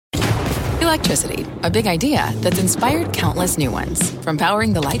Electricity, a big idea that's inspired countless new ones. From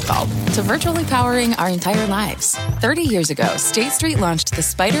powering the light bulb to virtually powering our entire lives. 30 years ago, State Street launched the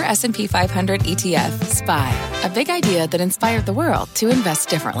SPDR S&P 500 ETF, SPY. A big idea that inspired the world to invest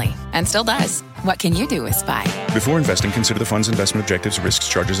differently. And still does. What can you do with SPY? Before investing, consider the fund's investment objectives, risks,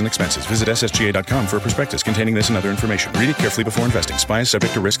 charges, and expenses. Visit ssga.com for a prospectus containing this and other information. Read it carefully before investing. SPY is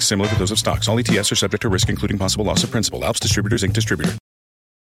subject to risks similar to those of stocks. All ETFs are subject to risk, including possible loss of principal. Alps Distributors, Inc. Distributor.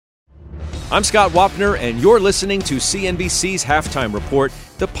 I'm Scott Wapner, and you're listening to CNBC's Halftime Report,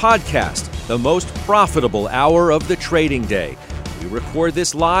 the podcast, the most profitable hour of the trading day. We record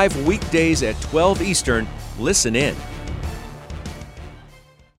this live weekdays at 12 Eastern. Listen in.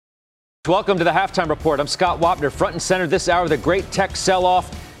 Welcome to the Halftime Report. I'm Scott Wapner, front and center this hour, the great tech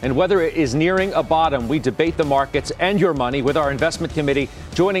sell-off and whether it is nearing a bottom. We debate the markets and your money with our investment committee.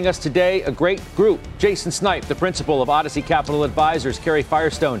 Joining us today, a great group. Jason Snipe, the principal of Odyssey Capital Advisors. Carrie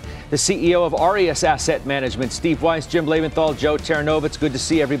Firestone, the CEO of Aureus Asset Management. Steve Weiss, Jim Lebenthal, Joe Terranova. Good to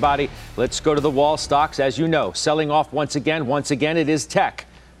see everybody. Let's go to the wall. Stocks, as you know, selling off once again. Once again, it is tech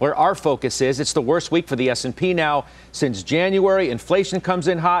where our focus is. It's the worst week for the S&P now since January. Inflation comes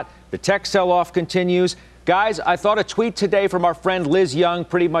in hot. The tech sell-off continues. Guys, I thought a tweet today from our friend Liz Young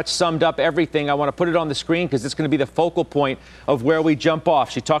pretty much summed up everything. I want to put it on the screen because it's going to be the focal point of where we jump off.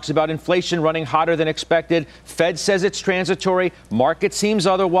 She talks about inflation running hotter than expected. Fed says it's transitory. Market seems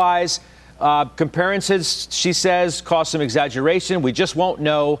otherwise. Comparisons, she says, cause some exaggeration. We just won't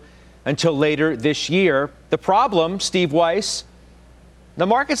know until later this year. The problem, Steve Weiss, the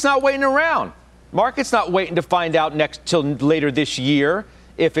market's not waiting around. Market's not waiting to find out till later this year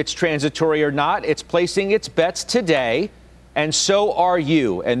if it's transitory or not. It's placing its bets today, and so are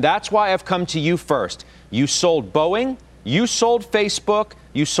you. And that's why I've come to you first. You sold Boeing, you sold Facebook,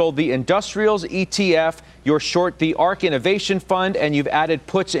 you sold the Industrials ETF, you're short the ARK Innovation Fund, and you've added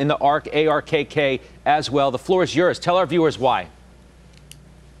puts in the ARK, ARKK as well. The floor is yours. Tell our viewers why.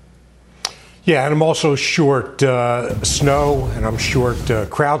 Yeah, and I'm also short Snow, and I'm short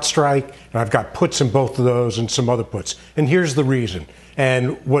CrowdStrike, and I've got puts in both of those and some other puts. And here's the reason.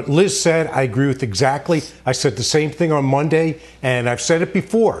 And what Liz said, I agree with exactly. I said the same thing on Monday, and I've said it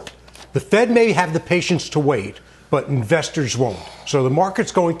before. The Fed may have the patience to wait, but investors won't. So the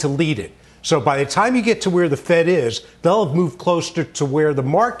market's going to lead it. So by the time you get to where the Fed is, they'll have moved closer to where the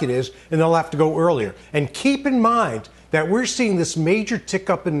market is, and they'll have to go earlier. And keep in mind that we're seeing this major tick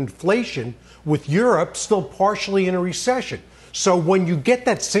up in inflation with Europe still partially in a recession. So when you get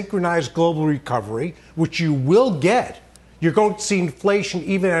that synchronized global recovery, which you will get, you're going to see inflation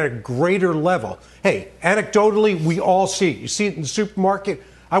even at a greater level. Hey, anecdotally, we all see it. You see it in the supermarket.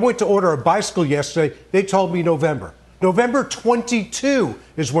 I went to order a bicycle yesterday. They told me November. November 22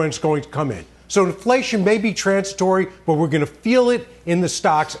 is when it's going to come in. So inflation may be transitory, but we're going to feel it in the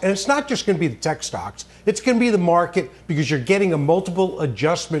stocks. And it's not just going to be the tech stocks. It's going to be the market because you're getting a multiple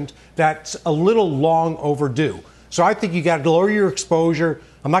adjustment that's a little long overdue. So I think you got to lower your exposure.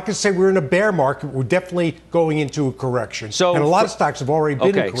 I'm not going to say we're in a bear market. We're definitely going into a correction. So, and a lot of stocks have already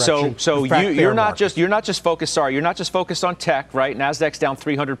been in correction. So you're not just focused on tech, right? Nasdaq's down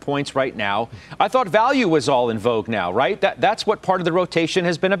 300 points right now. I thought value was all in vogue now, right? That's what part of the rotation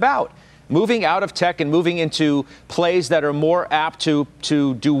has been about. Moving out of tech and moving into plays that are more apt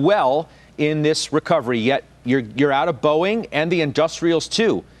to do well in this recovery. Yet you're out of Boeing and the industrials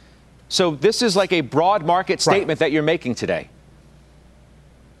too. So this is like a broad market statement that you're making today.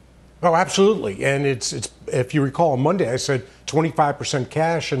 Oh, absolutely. And it's if you recall on Monday, I said 25%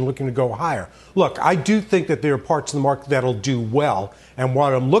 cash and looking to go higher. Look, I do think that there are parts of the market that'll do well. And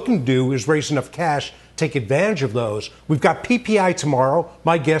what I'm looking to do is raise enough cash, take advantage of those. We've got PPI tomorrow.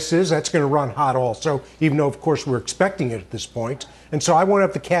 My guess is that's going to run hot also, even though, of course, we're expecting it at this point. And so I want to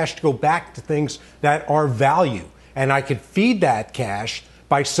have the cash to go back to things that are value. And I could feed that cash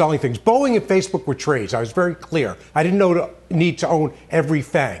by selling things. Boeing and Facebook were trades. I was very clear. I didn't need to own every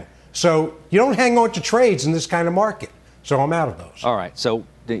FANG. So you don't hang on to trades in this kind of market. So I'm out of those. All right. So,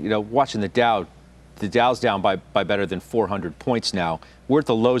 watching the Dow's down by better than 400 points now. We're at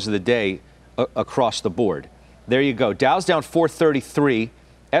the lows of the day across the board. There you go. Dow's down 433.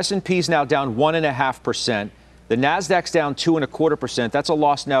 S&P's now down 1.5%. The Nasdaq's down 2.25%. That's a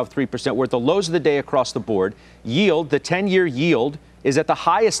loss now of 3%. We're at the lows of the day across the board. Yield, the 10-year yield, is at the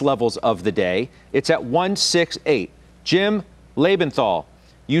highest levels of the day. It's at 168. Jim Lebenthal,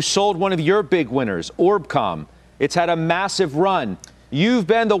 you sold one of your big winners, Orbcom. It's had a massive run. You've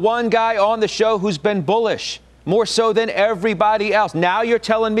been the one guy on the show who's been bullish, more so than everybody else. Now you're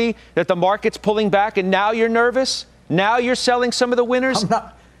telling me that the market's pulling back and now you're nervous? Now you're selling some of the winners?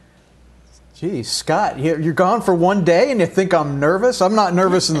 Geez, Scott, you're gone for one day and you think I'm nervous? I'm not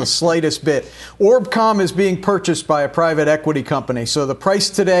nervous in the slightest bit. Orbcomm is being purchased by a private equity company. So the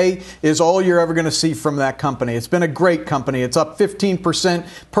price today is all you're ever going to see from that company. It's been a great company. It's up 15%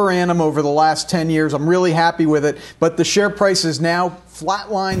 per annum over the last 10 years. I'm really happy with it. But the share price is now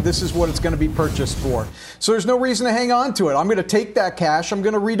flatlined. This is what it's going to be purchased for. So there's no reason to hang on to it. I'm going to take that cash. I'm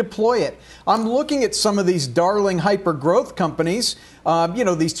going to redeploy it. I'm looking at some of these darling hyper growth companies,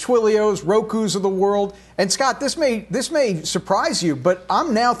 these Twilios, Rokus of the world. And Scott, this may surprise you, but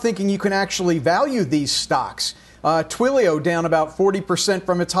I'm now thinking you can actually value these stocks. Twilio down about 40%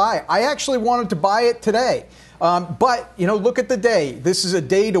 from its high. I actually wanted to buy it today. But, look at the day. This is a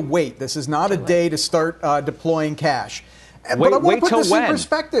day to wait. This is not a day to start deploying cash. Wait till when?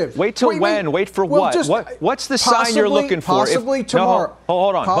 Perspective. Wait till when? Wait for what? What's the sign you're looking for? Possibly tomorrow.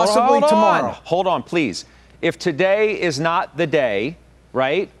 Hold on. Possibly tomorrow. Hold on, please. If today is not the day,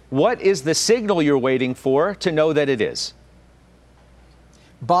 right, what is the signal you're waiting for to know that it is?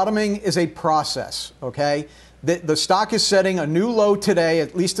 Bottoming is a process, okay? The stock is setting a new low today,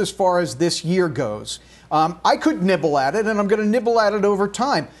 at least as far as this year goes. I could nibble at it, and I'm going to nibble at it over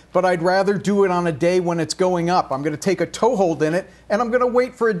time, but I'd rather do it on a day when it's going up. I'm going to take a toehold in it, and I'm going to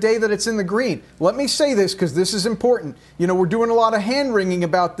wait for a day that it's in the green. Let me say this, because this is important. We're doing a lot of hand-wringing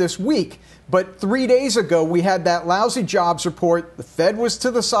about this week, but 3 days ago, we had that lousy jobs report, the Fed was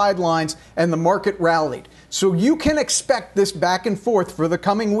to the sidelines, and the market rallied. So you can expect this back and forth for the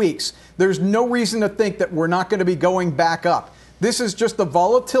coming weeks. There's no reason to think that we're not going to be going back up. This is just the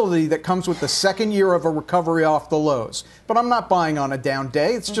volatility that comes with the second year of a recovery off the lows. But I'm not buying on a down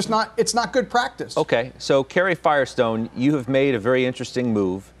day. It's just it's not good practice. Okay, so Carrie Firestone, you have made a very interesting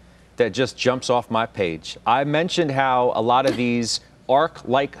move that just jumps off my page. I mentioned how a lot of these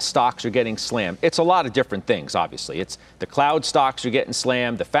ARK-like stocks are getting slammed. It's a lot of different things, obviously. It's the cloud stocks are getting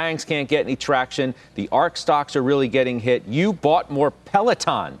slammed. The FANGs can't get any traction. The ARK stocks are really getting hit. You bought more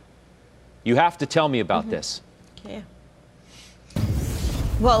Peloton. You have to tell me about this. Yeah.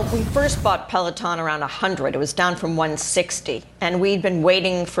 Well, we first bought Peloton around 100. It was down from 160, and we'd been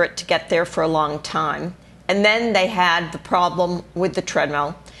waiting for it to get there for a long time. And then they had the problem with the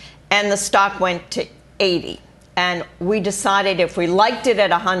treadmill, and the stock went to 80. And we decided if we liked it at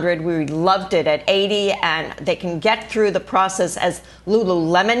 100, we loved it at 80, and they can get through the process as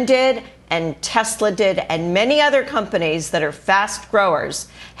Lululemon did and Tesla did, and many other companies that are fast growers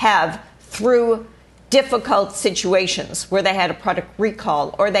have through difficult situations where they had a product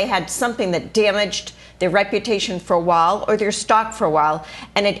recall or they had something that damaged their reputation for a while or their stock for a while.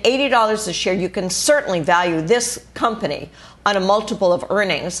 And at $80 a share, you can certainly value this company on a multiple of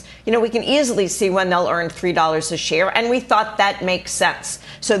earnings. We can easily see when they'll earn $3 a share, and we thought that makes sense.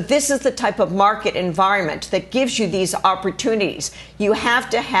 So this is the type of market environment that gives you these opportunities. You have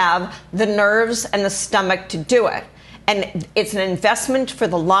to have the nerves and the stomach to do it. And it's an investment for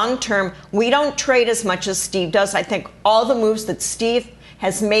the long term. We don't trade as much as Steve does. I think all the moves that Steve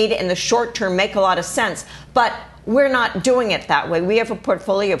has made in the short term make a lot of sense. But we're not doing it that way. We have a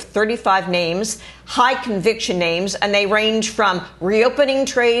portfolio of 35 names, high conviction names, and they range from reopening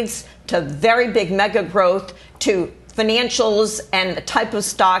trades to very big mega growth to financials and the type of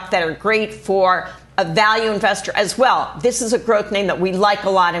stock that are great for a value investor as well. This is a growth name that we like a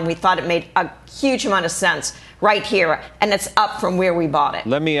lot, and we thought it made a huge amount of sense right here, and it's up from where we bought it.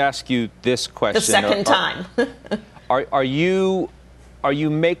 Let me ask you this question. The second time. Are you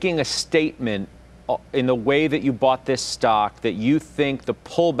making a statement in the way that you bought this stock that you think the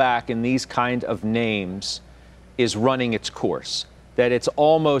pullback in these kind of names is running its course? That it's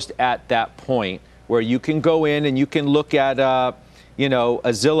almost at that point where you can go in and you can look at a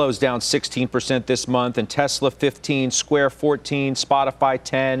Zillow's down 16% this month, and Tesla 15, Square 14, Spotify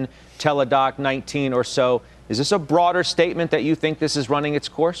 10, Teladoc 19 or so. Is this a broader statement that you think this is running its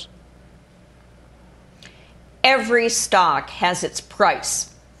course? Every stock has its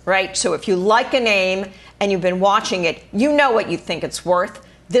price, right? So if you like a name and you've been watching it, you know what you think it's worth.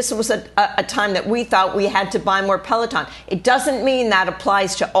 This was a time that we thought we had to buy more Peloton. It doesn't mean that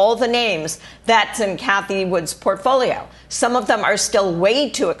applies to all the names that's in Cathie Wood's portfolio. Some of them are still way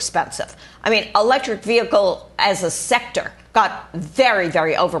too expensive. I mean, electric vehicle as a sector got very,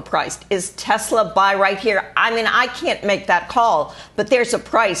 very overpriced. Is Tesla buy right here? I mean, I can't make that call, but there's a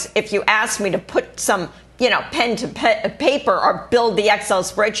price. If you ask me to put some pen to paper or build the Excel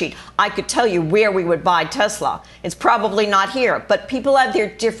spreadsheet, I could tell you where we would buy Tesla. It's probably not here, but people have their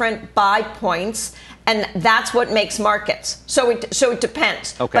different buy points, and that's what makes markets. So it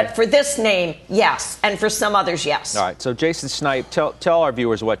depends. Okay. But for this name, yes, and for some others, yes. All right. So Jason Snipe, tell our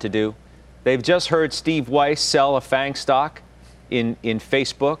viewers what to do. They've just heard Steve Weiss sell a FANG stock in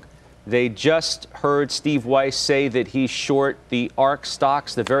Facebook. They just heard Steve Weiss say that he's short the ARK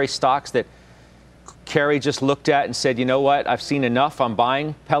stocks, the very stocks that Kerry just looked at and said, you know what, I've seen enough, I'm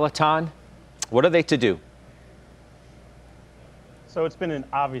buying Peloton. What are they to do? So it's been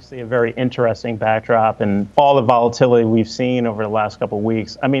obviously a very interesting backdrop, and all the volatility we've seen over the last couple of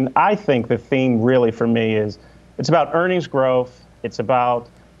weeks. I mean, I think the theme really for me is it's about earnings growth. It's about,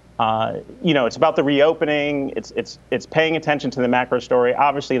 it's about the reopening. It's paying attention to the macro story.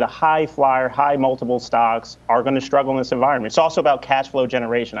 Obviously, the high flyer, high multiple stocks are going to struggle in this environment. It's also about cash flow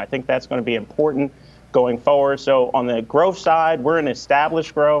generation. I think that's going to be important going forward. So on the growth side, we're in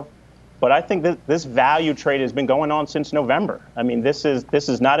established growth. But I think that this value trade has been going on since November. I mean, this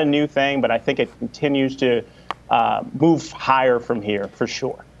is not a new thing, but I think it continues to move higher from here for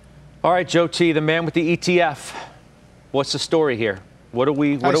sure. All right, Joe T., the man with the ETF. What's the story here? What are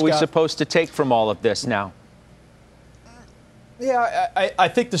we supposed to take from all of this now? Yeah, I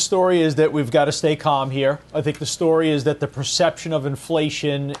think the story is that we've got to stay calm here. I think the story is that the perception of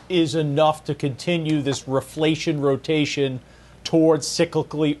inflation is enough to continue this reflation rotation towards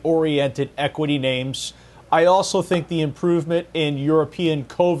cyclically oriented equity names. I also think the improvement in European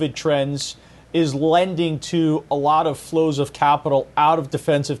COVID trends is lending to a lot of flows of capital out of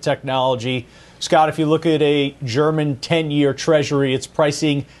defensive technology. Scott, if you look at a German 10-year treasury, it's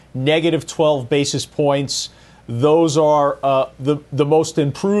pricing negative 12 basis points. Those are the most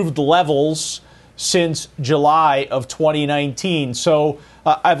improved levels since July of 2019. So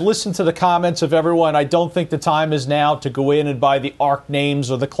I've listened to the comments of everyone. I don't think the time is now to go in and buy the ARK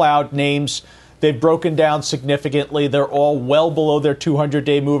names or the cloud names. They've broken down significantly. They're all well below their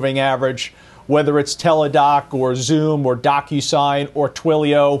 200-day moving average, whether it's Teladoc or Zoom or DocuSign or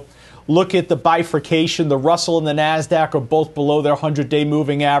Twilio. Look at the bifurcation. The Russell and the NASDAQ are both below their 100-day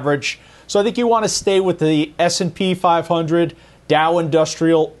moving average. So I think you want to stay with the S&P 500, Dow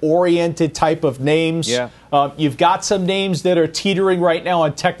Industrial-oriented type of names. Yeah. You've got some names that are teetering right now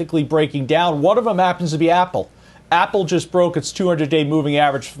on technically breaking down. One of them happens to be Apple. Apple just broke its 200-day moving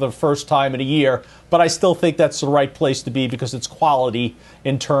average for the first time in a year, but I still think that's the right place to be because it's quality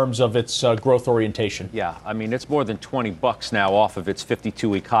in terms of its growth orientation. Yeah, I mean, it's more than $20 now off of its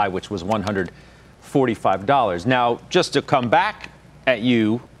 52-week high, which was $145. Now, just to come back at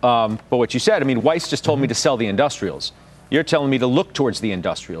you, but what you said, I mean, Weiss just told me to sell the industrials. You're telling me to look towards the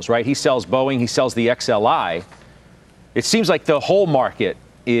industrials, right? He sells Boeing, he sells the XLI. It seems like the whole market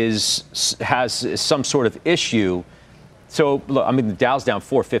has some sort of issue. So, look, I mean, the Dow's down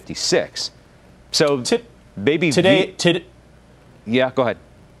 456. So maybe today. Yeah, go ahead.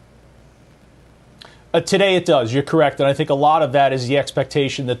 Today it does. You're correct. And I think a lot of that is the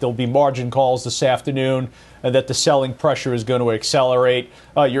expectation that there'll be margin calls this afternoon and that the selling pressure is going to accelerate.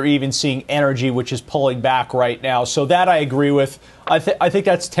 You're even seeing energy, which is pulling back right now. So that I agree with. I think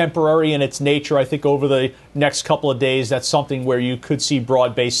that's temporary in its nature. I think over the next couple of days, that's something where you could see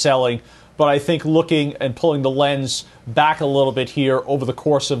broad-based selling. But I think looking and pulling the lens back a little bit here over the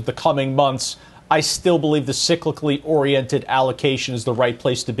course of the coming months, I still believe the cyclically oriented allocation is the right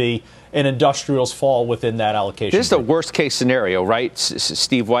place to be, and industrials fall within that allocation. This is the worst case scenario, right,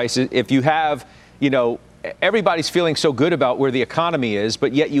 Steve Weiss? If you have, everybody's feeling so good about where the economy is,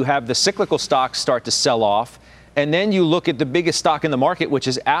 but yet you have the cyclical stocks start to sell off, and then you look at the biggest stock in the market, which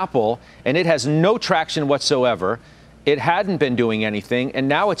is Apple, and it has no traction whatsoever. It hadn't been doing anything, and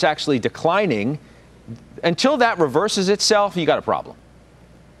now it's actually declining. Until that reverses itself, you got a problem.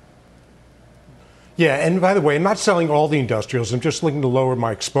 Yeah, and by the way, I'm not selling all the industrials. I'm just looking to lower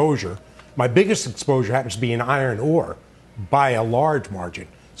my exposure. My biggest exposure happens to be in iron ore by a large margin.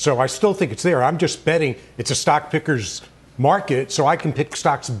 So I still think it's there. I'm just betting it's a stock picker's market, so I can pick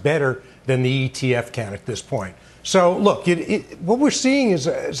stocks better than the ETF can at this point. So look, what we're seeing is,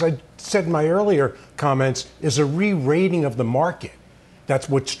 as I said in my earlier comments, is a re-rating of the market. That's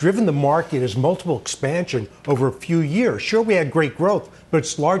what's driven the market is multiple expansion over a few years. Sure, we had great growth, but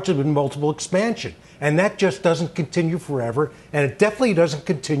it's largely been multiple expansion. And that just doesn't continue forever, and it definitely doesn't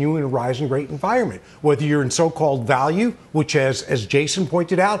continue in a rising rate environment. Whether you're in so-called value, which has, as Jason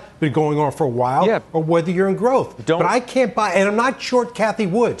pointed out, been going on for a while, yeah, or whether you're in growth. But I can't buy, and I'm not short Cathie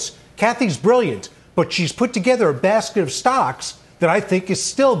Woods. Cathie's brilliant, but she's put together a basket of stocks that I think is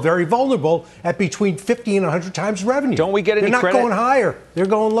still very vulnerable at between 50 and 100 times revenue. Don't we get any credit? They're not going higher. They're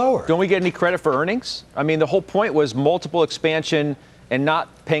going lower. Don't we get any credit for earnings? I mean, the whole point was multiple expansion and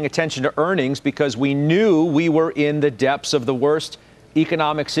not paying attention to earnings because we knew we were in the depths of the worst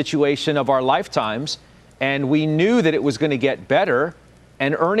economic situation of our lifetimes, and we knew that it was going to get better,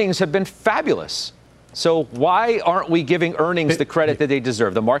 and earnings have been fabulous. So why aren't we giving earnings the credit that they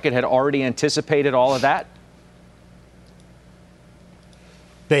deserve? The market had already anticipated all of that.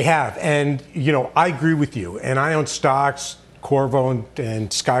 They have. And, I agree with you. And I own stocks, Corvo and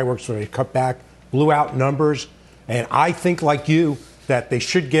Skyworks, where they cut back, blew out numbers. And I think, like you, that they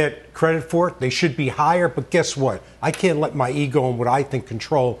should get credit for it. They should be higher. But guess what? I can't let my ego and what I think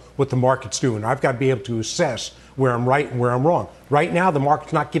control what the market's doing. I've got to be able to assess where I'm right and where I'm wrong. Right now, the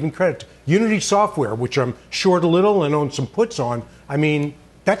market's not giving credit to Unity Software, which I'm short a little and own some puts on. I mean,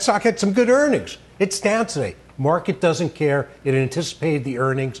 that stock had some good earnings. It's down today. Market doesn't care. It anticipated the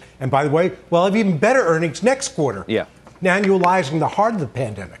earnings. And by the way, we'll have even better earnings next quarter. Yeah. Annualizing the heart of the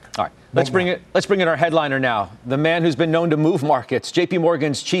pandemic. All right. Let's bring in our headliner now. The man who's been known to move markets, J.P.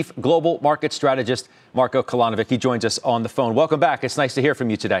 Morgan's chief global market strategist, Marko Kolanovic. He joins us on the phone. Welcome back. It's nice to hear from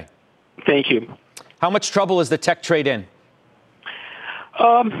you today. Thank you. How much trouble is the tech trade in?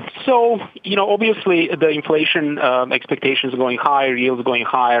 Obviously the inflation expectations going higher, yields going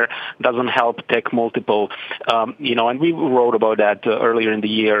higher doesn't help tech multiple, and we wrote about that earlier in the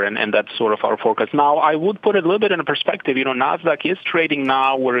year, and that's sort of our forecast. Now, I would put it a little bit in perspective. NASDAQ is trading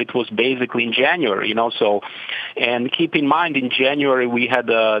now where it was basically in January, and keep in mind in January we had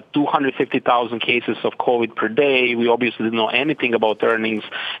 250,000 cases of COVID per day. We obviously didn't know anything about earnings,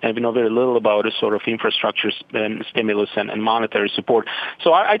 and we know very little about a sort of infrastructure and stimulus and monetary support.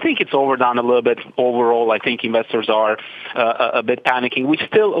 So I think it's overdone a little bit overall. I think investors are a bit panicking. We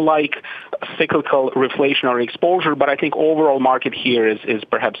still like cyclical reflationary exposure, but I think overall market here is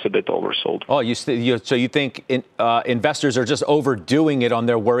perhaps a bit oversold. Oh, so you think investors are just overdoing it on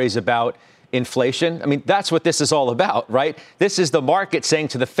their worries about inflation? I mean, that's what this is all about, right? This is the market saying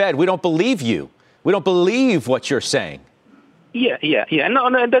to the Fed, we don't believe you. We don't believe what you're saying. Yeah. No,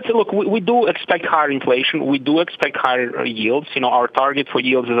 that's look. We do expect higher inflation. We do expect higher yields. Our target for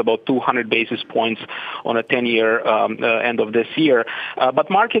yields is about 200 basis points on a 10-year end of this year. But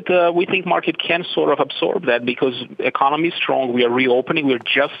we think market can sort of absorb that because economy is strong. We are reopening. We're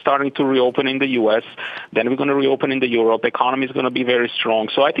just starting to reopen in the U.S. Then we're going to reopen in the Europe. Economy is going to be very strong.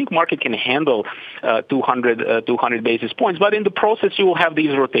 So I think market can handle 200 basis points. But in the process, you will have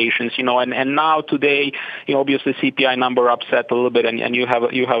these rotations. And now today, obviously CPI number upset a little bit, and you have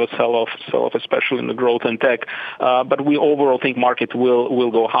a sell-off, especially in the growth and tech. But we overall think market will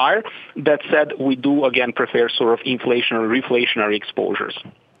go higher. That said, we do again prefer sort of inflationary, reflationary exposures.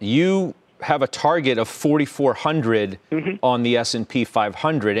 You have a target of 4,400 on the S&P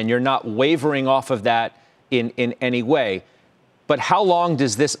 500, and you're not wavering off of that in any way. But how long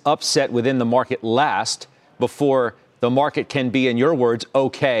does this upset within the market last before the market can be, in your words,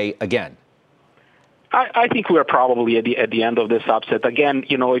 okay again? I think we're probably at the end of this upset. Again,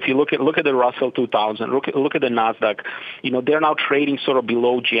 if you look at the Russell 2000, look at the Nasdaq, they're now trading sort of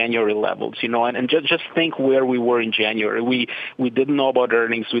below January levels, and just think where we were in January. We didn't know about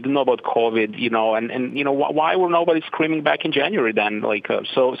earnings, we didn't know about COVID, and why were nobody screaming back in January then?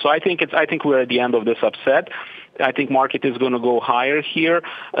 So I think we're at the end of this upset. I think market is going to go higher here.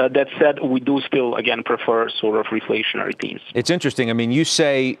 That said, we do still, again, prefer sort of reflationary themes. It's interesting. I mean, you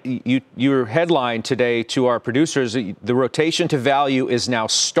say your headline today to our producers, the rotation to value is now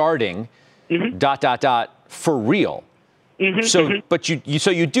starting, ... for real. But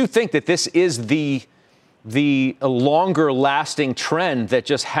you do think that this is the longer lasting trend that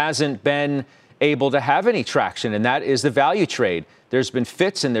just hasn't been able to have any traction, and that is the value trade. There's been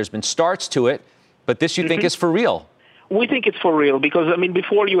fits and there's been starts to it. But this you think is for real? We think it's for real because,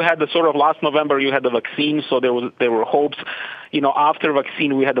 before you had the sort of last November, you had the vaccine, so there were hopes. After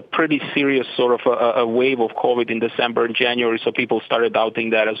vaccine, we had a pretty serious sort of a wave of COVID in December and January, so people started doubting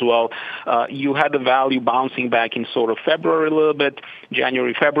that as well. You had the value bouncing back in sort of February a little bit,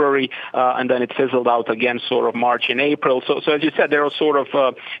 January, February, and then it fizzled out again sort of March and April. So as you said, there are sort of,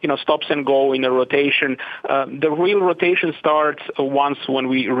 stops and go in the rotation. The real rotation starts once when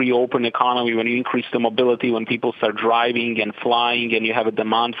we reopen the economy, when you increase the mobility, when people start driving and flying, and you have a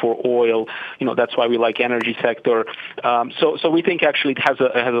demand for oil. That's why we like energy sector. So we think actually it has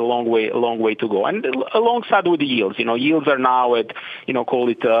a long way to go. And alongside with the yields, yields are now at, call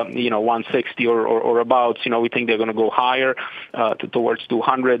it, 160 or about. We think they're going to go higher towards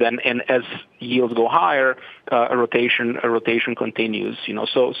 200. And as yields go higher, a rotation continues.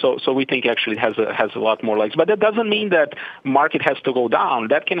 So we think actually it has a lot more legs. But that doesn't mean that market has to go down.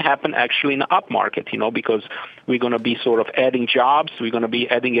 That can happen actually in the up market, because we're going to be sort of adding jobs, we're going to be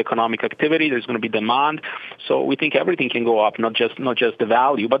adding economic activity, there's going to be demand. So we think everything can go up, not just the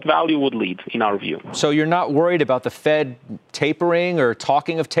value, but value would lead in our view. So you're not worried about the Fed tapering or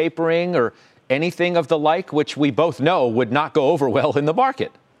talking of tapering or anything of the like, which we both know would not go over well in the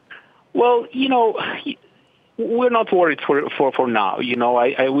market? Well, we're not worried for now.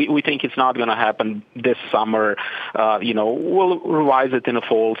 We think it's not going to happen this summer. We'll revise it in the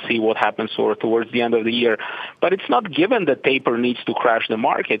fall, see what happens sort of towards the end of the year. But it's not given that taper needs to crash the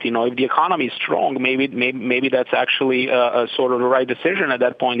market. If the economy is strong, maybe that's actually a sort of the right decision at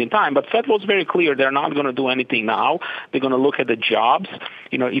that point in time. But Fed was very clear they're not going to do anything now. They're going to look at the jobs.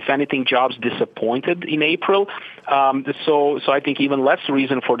 If anything, jobs disappointed in April. So I think even less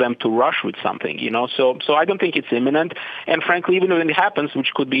reason for them to rush with something. So I don't think it's imminent. And frankly, even when it happens,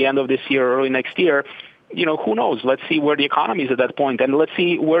 which could be end of this year or early next year, who knows? Let's see where the economy is at that point, and let's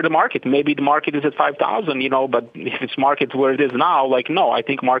see where the market. Maybe the market is at 5,000, but if it's market where it is now, no, I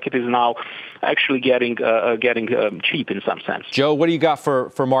think market is now actually getting cheap in some sense. Joe, what do you got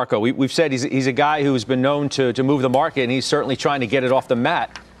for Marco? We've said he's a guy who's been known to move the market, and he's certainly trying to get it off the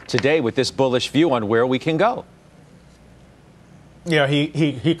mat today with this bullish view on where we can go. Yeah,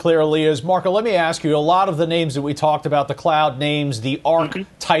 he clearly is. Marco, let me ask you, a lot of the names that we talked about, the cloud names, the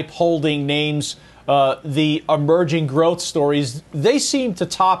ARK-type holding names, the emerging growth stories, they seem to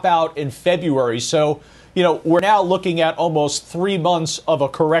top out in February. So, we're now looking at almost 3 months of a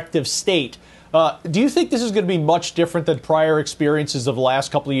corrective state. Do you think this is going to be much different than prior experiences of the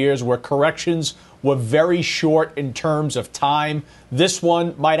last couple of years where corrections were very short in terms of time? This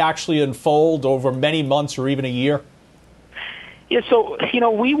one might actually unfold over many months or even a year? Yeah, so,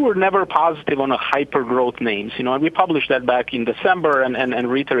 we were never positive on a hyper-growth names, and we published that back in December and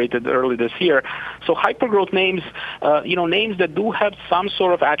reiterated early this year. So hyper-growth names, names that do have some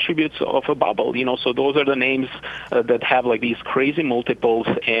sort of attributes of a bubble, so those are the names that have like these crazy multiples,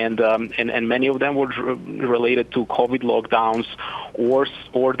 and many of them were related to COVID lockdowns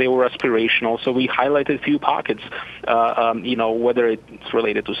or they were aspirational. So we highlighted a few pockets, whether it's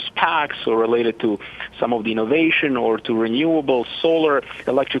related to SPACs or related to some of the innovation or to renewables, solar,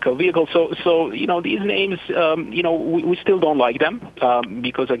 electrical vehicles. So these names, we still don't like them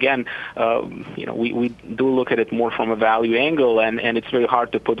because, again, we do look at it more from a value angle, and it's very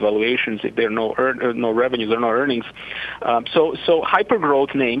hard to put valuations if there are no revenues or no earnings. So hyper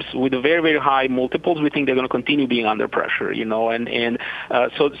growth names with a very, very high multiples, we think they're going to continue being under pressure,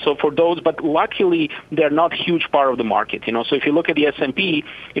 so for those, but luckily they're not a huge part of the market, So if you look at the S&P,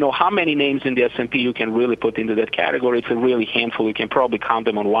 how many names in the S&P you can really put into that category? It's a really handful. You can probably count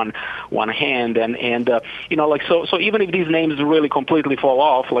them on one hand, so even if these names really completely fall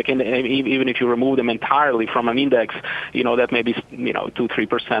off, even if you remove them entirely from an index, that may be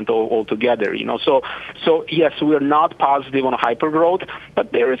 2-3% altogether, So yes, we are not positive on hyper growth,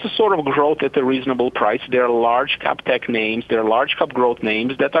 but there is a sort of growth at a reasonable price. There are large cap tech names, there are large cap growth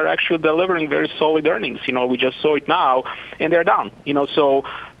names that are actually delivering very solid earnings. We just saw it now, and they're down. So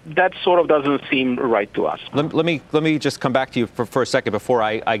that sort of doesn't seem right to us. Let me just come back to you for a second before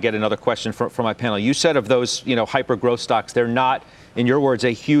I get another question from my panel. You said of those hyper growth stocks, they're not, in your words,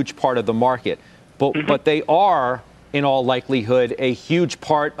 a huge part of the market, but they are, in all likelihood, a huge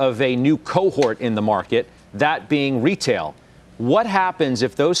part of a new cohort in the market, that being retail. What happens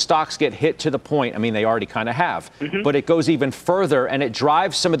if those stocks get hit to the point, they already kind of have, but it goes even further and it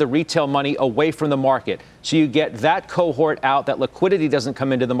drives some of the retail money away from the market? So you get that cohort out, that liquidity doesn't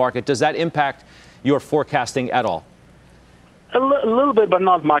come into the market. Does that impact your forecasting at all? A little bit, but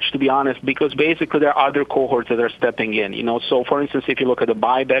not much, to be honest, because basically there are other cohorts that are stepping in. So for instance, if you look at the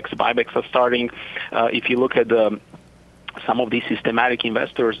buybacks are starting. If you look at some of these systematic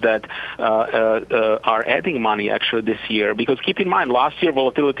investors that are adding money actually this year, because keep in mind, last year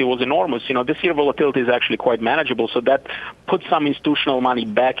volatility was enormous. This year volatility is actually quite manageable, so that puts some institutional money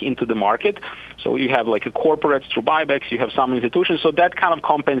back into the market. So you have like a corporates through buybacks, you have some institutions, so that kind of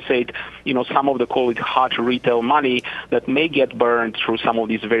compensate, some of the, call it, hot retail money that may get burned through some of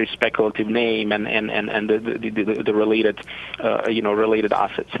these very speculative name and the related, related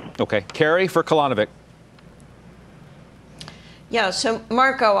assets. Okay, Carrie for Kolanovic. Yeah, so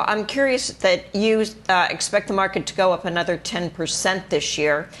Marco, I'm curious that you expect the market to go up another 10% this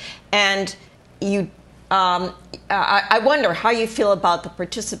year, and I wonder how you feel about the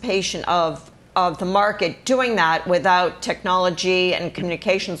participation of the market doing that without technology and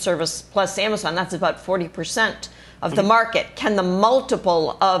communication service plus Amazon. That's about 40% of the market. Can the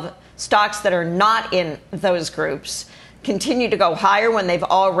multiple of stocks that are not in those groups continue to go higher when they've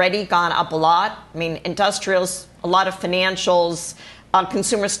already gone up a lot? Industrials, a lot of financials,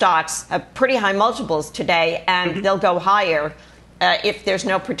 consumer stocks have pretty high multiples today, and they'll go higher if there's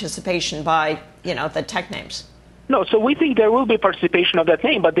no participation by, the tech names. No, so we think there will be participation of that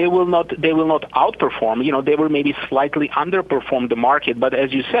name, but they will not outperform. They will maybe slightly underperform the market, but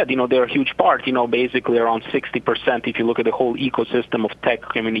as you said, they're a huge part, basically around 60% if you look at the whole ecosystem of tech,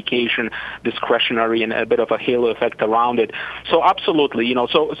 communication, discretionary, and a bit of a halo effect around it. So absolutely,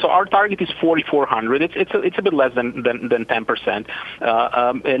 so our target is 4,400. It's a bit less than 10%,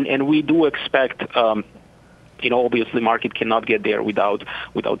 and we do expect. Obviously, market cannot get there without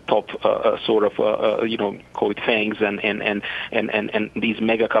top call it FANGs and these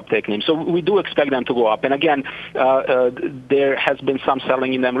mega cap tech names. So we do expect them to go up. And again, there has been some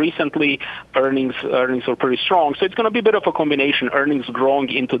selling in them recently. Earnings are pretty strong. So it's going to be a bit of a combination. Earnings growing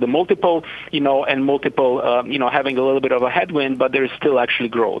into the multiple, and multiple, having a little bit of a headwind, but there is still actually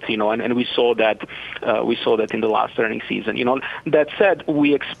growth, and we saw that in the last earnings season. That said,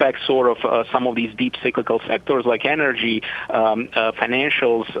 we expect sort of some of these deep cyclical sectors like energy,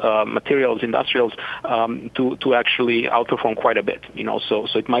 financials, materials, industrials, to actually outperform quite a bit. So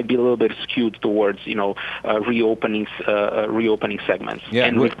it might be a little bit skewed towards reopening segments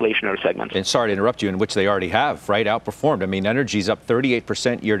and reflationary segments. And sorry to interrupt you, in which they already have outperformed. I mean, energy's up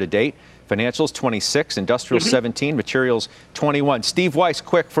 38% year to date. Financials 26, industrial 17, materials 21. Steve Weiss,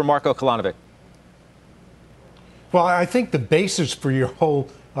 quick for Marko Kolanovic. Well, I think the basis for your whole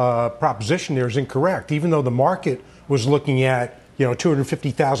proposition there is incorrect. Even though the market was looking at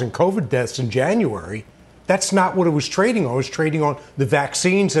 250,000 COVID deaths in January, that's not what it was trading on. It was trading on the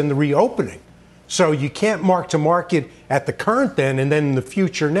vaccines and the reopening. So you can't mark to market at the current then and then in the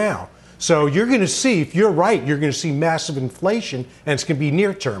future now. So you're going to see, if you're right, you're going to see massive inflation, and it's going to be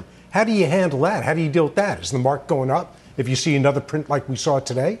near term. How do you handle that? How do you deal with that? Is the market going up if you see another print like we saw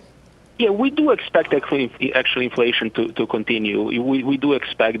today? Yeah, we do expect actually inflation to continue. We do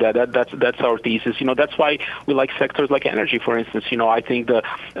expect that. That's our thesis. That's why we like sectors like energy, for instance. I think the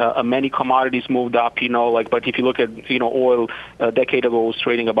many commodities moved up. But if you look at oil a decade ago was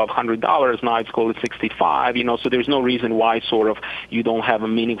trading above $100. Now it's called $65. So there's no reason why sort of you don't have a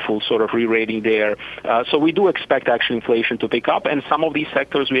meaningful sort of re-rating there. So we do expect actually inflation to pick up, and some of these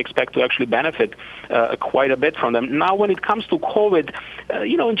sectors we expect to actually benefit quite a bit from them. Now, when it comes to COVID,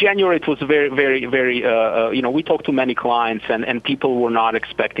 in January it was very, very, very, we talked to many clients, and people were not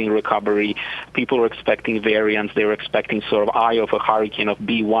expecting recovery. People were expecting variants. They were expecting sort of eye of a hurricane of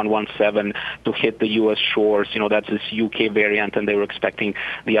B117 to hit the U.S. shores. That's this UK variant, and they were expecting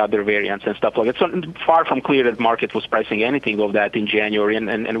the other variants and stuff like that. So far from clear that market was pricing anything of that in January,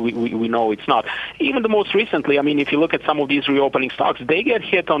 and we know it's not. Even the most recently, I mean, if you look at some of these reopening stocks, they get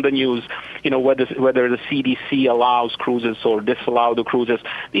hit on the news, whether the CDC allows cruises or disallow the cruises.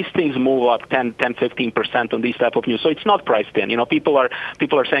 These things move up 10, 15% on these type of news. So it's not priced in. People are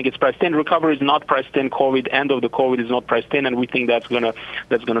saying it's priced in. Recovery is not priced in. End of the COVID is not priced in, and we think that's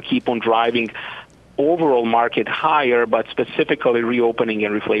gonna keep on driving overall market higher, but specifically reopening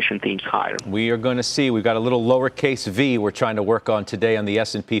and reflation themes higher. We are going to see. We've got a little lowercase v we're trying to work on today on the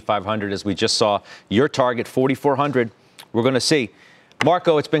S&P 500, as we just saw your target 4,400. We're going to see.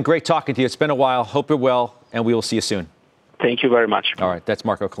 Marko, it's been great talking to you. It's been a while. Hope you're well, and we will see you soon. Thank you very much. All right, that's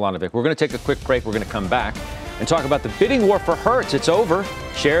Marko Kolanovic. We're going to take a quick break. We're going to come back and talk about the bidding war for Hertz. It's over.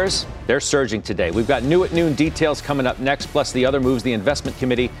 Shares, they're surging today. We've got new at noon details coming up next, plus the other moves the investment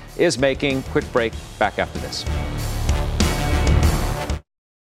committee is making. Quick break. Back after this.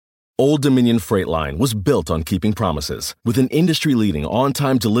 Old Dominion Freight Line was built on keeping promises. With an industry-leading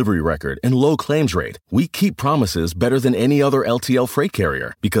on-time delivery record and low claims rate, we keep promises better than any other LTL freight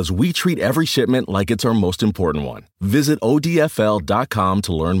carrier because we treat every shipment like it's our most important one. Visit odfl.com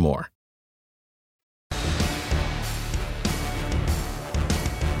to learn more.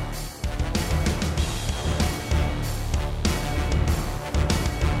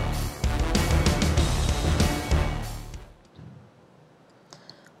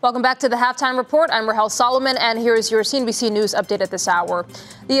 Welcome back to the Halftime Report. I'm Rahel Solomon, and here is your CNBC News update at this hour.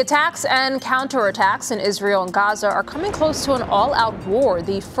 The attacks and counterattacks in Israel and Gaza are coming close to an all-out war,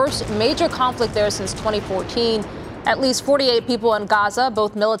 the first major conflict there since 2014. At least 48 people in Gaza,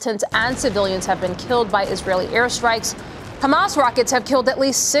 both militants and civilians, have been killed by Israeli airstrikes. Hamas rockets have killed at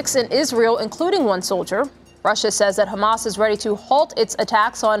least 6 in Israel, including 1 soldier. Russia says that Hamas is ready to halt its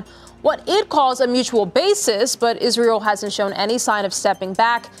attacks on what it calls a mutual basis, but Israel hasn't shown any sign of stepping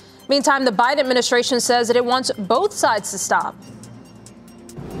back. Meantime, the Biden administration says that it wants both sides to stop.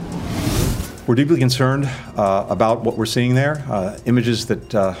 We're deeply concerned about what we're seeing there. Images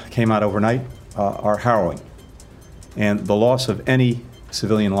that came out overnight are harrowing. And the loss of any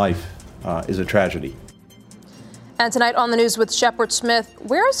civilian life is a tragedy. And tonight on the news with Shepard Smith,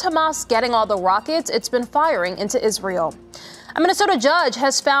 where is Hamas getting all the rockets it's been firing into Israel? A Minnesota judge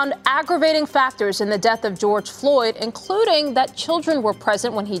has found aggravating factors in the death of George Floyd, including that children were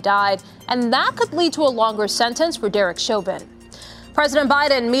present when he died, and that could lead to a longer sentence for Derek Chauvin. President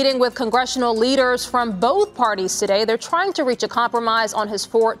Biden meeting with congressional leaders from both parties today. They're trying to reach a compromise on his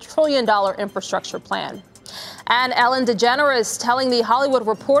 $4 trillion infrastructure plan. And Ellen DeGeneres telling The Hollywood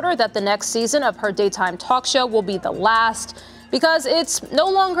Reporter that the next season of her daytime talk show will be the last because it's no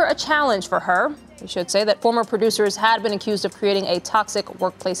longer a challenge for her. We should say that former producers had been accused of creating a toxic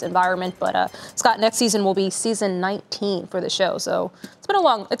workplace environment. But Scott, next season will be season 19 for the show. So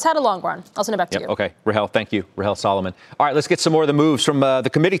it's had a long run. I'll send it back to you. Okay, Rahel, thank you. Rahel Solomon. All right, let's get some more of the moves from the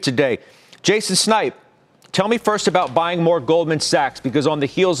committee today. Jason Snipe, tell me first about buying more Goldman Sachs, because on the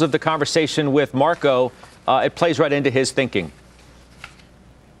heels of the conversation with Marco, it plays right into his thinking.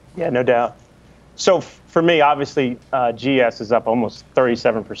 Yeah, no doubt. So for me, obviously, GS is up almost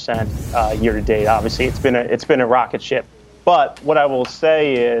 37% year to date. Obviously, it's been a rocket ship. But what I will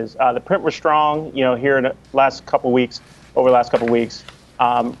say is the print was strong. Here in the last couple of weeks,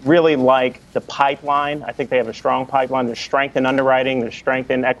 really like the pipeline. I think they have a strong pipeline. There's strength in underwriting. There's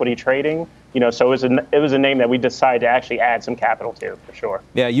strength in equity trading. So it was a name that we decided to actually add some capital to, for sure.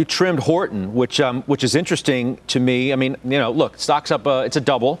 Yeah, you trimmed Horton, which is interesting to me. I mean, look, stock's up. It's a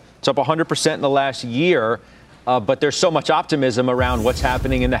double. It's up 100% in the last year. But there's so much optimism around what's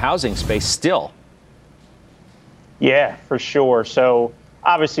happening in the housing space still. Yeah, for sure. So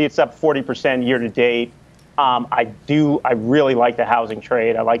obviously it's up 40% year to date. I really like the housing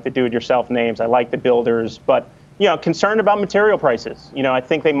trade. I like the do-it-yourself names. I like the builders, but concerned about material prices. I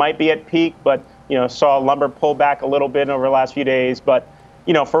think they might be at peak, but saw lumber pull back a little bit over the last few days. But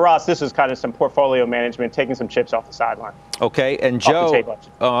for us, this is kind of some portfolio management, taking some chips off the sideline. Okay, and Joe,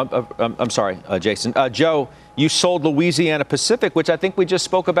 I'm sorry, Jason. Joe, you sold Louisiana Pacific, which I think we just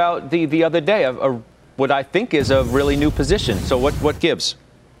spoke about the other day. What I think is a really new position. So what gives?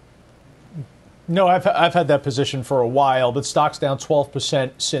 No, I've had that position for a while, but stock's down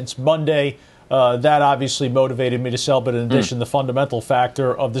 12% since Monday. That obviously motivated me to sell, but in addition, the fundamental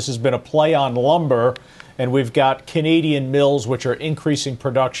factor of this has been a play on lumber, and we've got Canadian mills which are increasing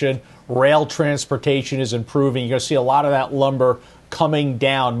production. Rail transportation is improving. You're going to see a lot of that lumber coming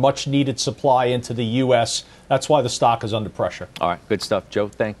down, much needed supply into the U.S. That's why the stock is under pressure. All right, good stuff, Joe.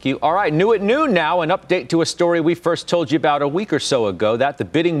 Thank you. All right, new at noon now, an update to a story we first told you about a week or so ago, that the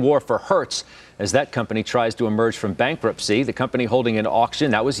bidding war for Hertz as that company tries to emerge from bankruptcy. The company holding an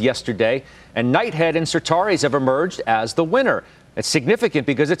auction, that was yesterday, and Knighthead and Certares have emerged as the winner. It's significant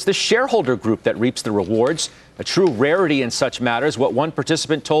because it's the shareholder group that reaps the rewards, a true rarity in such matters. What one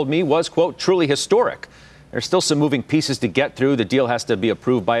participant told me was, quote, truly historic. There's still some moving pieces to get through. The deal has to be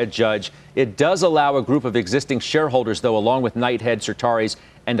approved by a judge. It does allow a group of existing shareholders, though, along with Knighthead, Certares,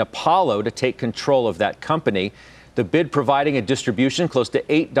 and Apollo, to take control of that company. The bid providing a distribution close to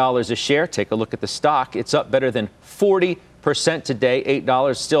 $8 a share. Take a look at the stock. It's up better than 40% today.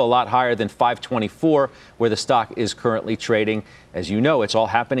 $8, still a lot higher than $5.24, where the stock is currently trading. As you know, it's all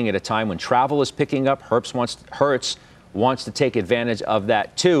happening at a time when travel is picking up. Hertz wants to take advantage of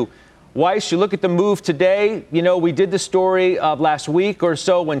that, too. Weiss, you look at the move today. We did the story of last week or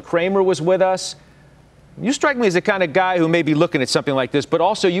so when Kramer was with us. You strike me as the kind of guy who may be looking at something like this, but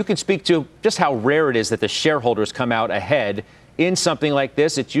also you can speak to just how rare it is that the shareholders come out ahead in something like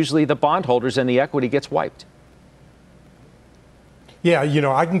this. It's usually the bondholders and the equity gets wiped. Yeah,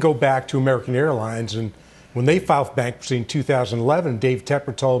 I can go back to American Airlines, and when they filed for bankruptcy in 2011, Dave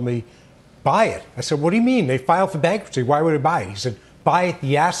Tepper told me, buy it. I said, what do you mean? They filed for bankruptcy. Why would I buy it? He said, buy it.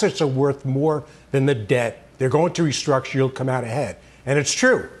 The assets are worth more than the debt. They're going to restructure. You'll come out ahead. And it's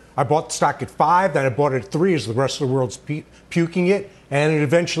true. I bought the stock at 5, then I bought it at 3 as the rest of the world's puking it, and it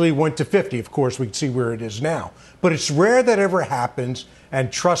eventually went to 50. Of course, we can see where it is now. But it's rare that ever happens,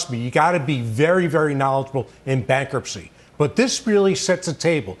 and trust me, you got to be very, very knowledgeable in bankruptcy. But this really sets a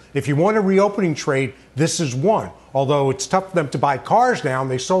table. If you want a reopening trade, this is one. Although it's tough for them to buy cars now,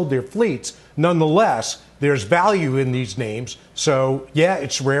 and they sold their fleets, nonetheless, there's value in these names. So, yeah,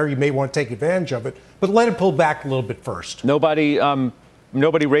 it's rare. You may want to take advantage of it, but let it pull back a little bit first.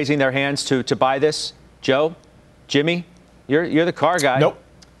 Nobody raising their hands to buy this? Joe? Jimmy? You're the car guy.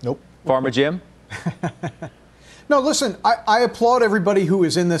 Nope. Farmer Jim? No, listen, I applaud everybody who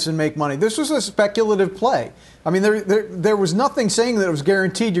is in this and make money. This was a speculative play. I mean, there was nothing saying that it was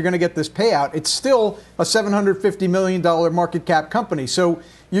guaranteed you're going to get this payout. It's still a $750 million market cap company. So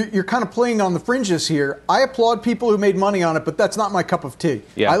you're kind of playing on the fringes here. I applaud people who made money on it, but that's not my cup of tea.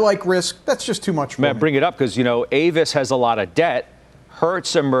 Yeah. I like risk. That's just too much for me. I bring it up because, Avis has a lot of debt.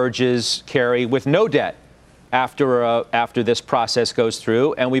 Hertz emerges, Carrie, with no debt after this process goes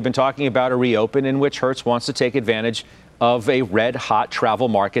through. And we've been talking about a reopen in which Hertz wants to take advantage of a red-hot travel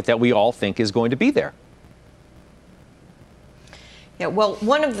market that we all think is going to be there. Yeah, well,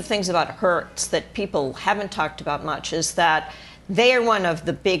 one of the things about Hertz that people haven't talked about much is that they are one of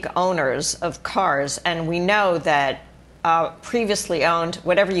the big owners of cars, and we know that previously owned,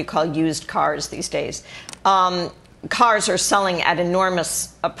 whatever you call used cars these days, cars are selling at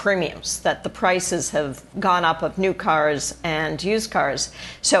enormous premiums, that the prices have gone up of new cars and used cars.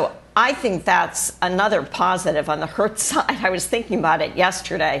 So I think that's another positive on the Hertz side. I was thinking about it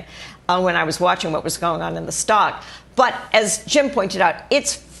yesterday when I was watching what was going on in the stock. But as Jim pointed out,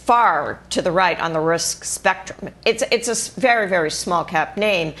 it's far to the right on the risk spectrum. It's a very, very small cap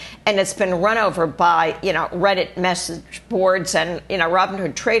name, and it's been run over by, Reddit message boards and,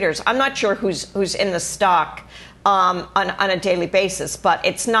 Robinhood traders. I'm not sure who's in the stock on a daily basis, but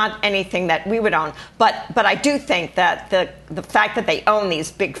it's not anything that we would own. But I do think that the fact that they own these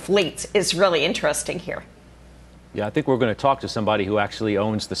big fleets is really interesting here. Yeah, I think we're going to talk to somebody who actually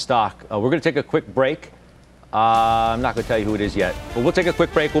owns the stock. We're going to take a quick break. I'm not going to tell you who it is yet, but we'll take a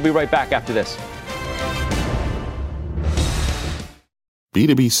quick break. We'll be right back after this.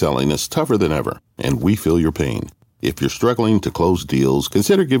 B2B selling is tougher than ever, and we feel your pain. If you're struggling to close deals,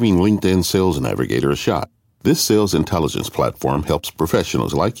 consider giving LinkedIn Sales Navigator a shot. This sales intelligence platform helps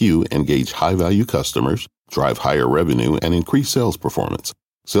professionals like you engage high-value customers, drive higher revenue, and increase sales performance.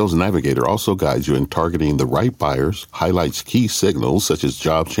 Sales Navigator also guides you in targeting the right buyers, highlights key signals such as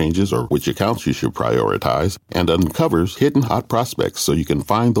job changes or which accounts you should prioritize, and uncovers hidden hot prospects so you can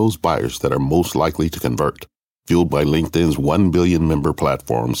find those buyers that are most likely to convert. Fueled by LinkedIn's 1 billion member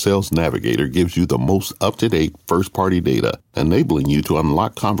platform, Sales Navigator gives you the most up-to-date first-party data, enabling you to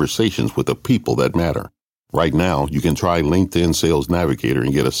unlock conversations with the people that matter. Right now, you can try LinkedIn Sales Navigator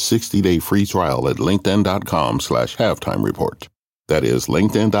and get a 60-day free trial at linkedin.com/halftime report. That is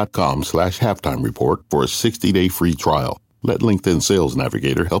linkedin.com/halftime report for a 60-day free trial. Let LinkedIn Sales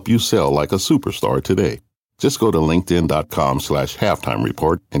Navigator help you sell like a superstar today. Just go to linkedin.com/halftime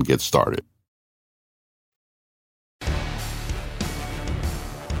report and get started.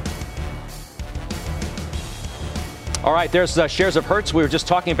 All right, there's shares of Hertz. We were just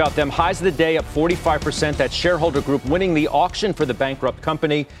talking about them. Highs of the day up 45%. That shareholder group winning the auction for the bankrupt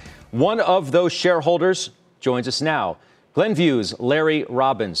company. One of those shareholders joins us now. Glenview's Larry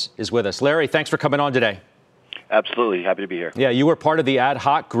Robbins is with us. Larry, thanks for coming on today. Absolutely. Happy to be here. Yeah, you were part of the ad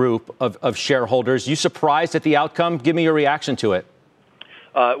hoc group of shareholders. You surprised at the outcome? Give me your reaction to it.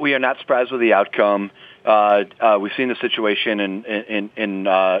 We are not surprised with the outcome. We've seen the situation in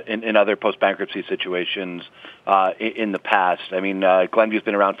other post-bankruptcy situations in the past. I mean, Glenview's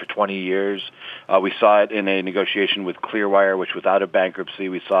been around for 20 years. We saw it in a negotiation with Clearwire, which was out of bankruptcy.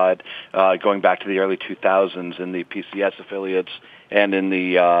 We saw it going back to the early 2000s in the PCS affiliates and in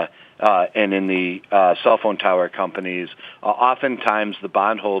the cell phone tower companies. Oftentimes, the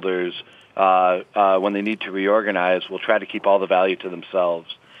bondholders, when they need to reorganize, will try to keep all the value to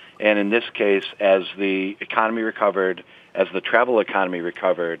themselves. And in this case, as the economy recovered, as the travel economy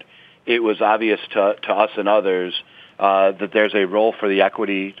recovered, it was obvious to us and others that there's a role for the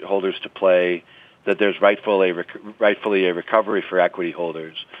equity holders to play, that there's rightfully a recovery for equity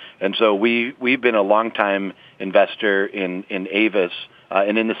holders. And so we've been a longtime investor in Avis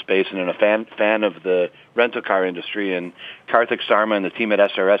and in the space, and a fan of the rental car industry. And Karthik Sarma and the team at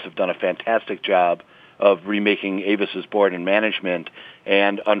SRS have done a fantastic job of remaking Avis's board and management.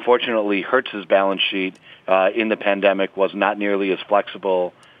 And unfortunately, Hertz's balance sheet in the pandemic was not nearly as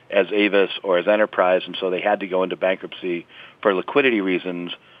flexible as Avis or as Enterprise, and so they had to go into bankruptcy for liquidity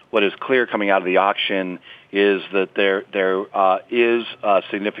reasons. What is clear coming out of the auction is that there is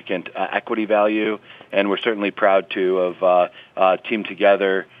significant equity value, and we're certainly proud to have teamed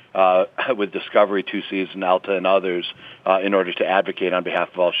together with Discovery, 2Cs, and Alta, and others in order to advocate on behalf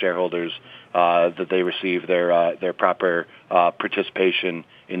of all shareholders that they receive their proper participation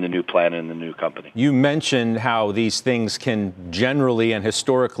in the new plan and the new company. You mentioned how these things can generally and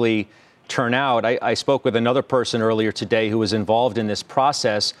historically turn out. I spoke with another person earlier today who was involved in this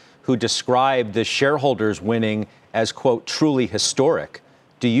process who described the shareholders winning as, quote, truly historic.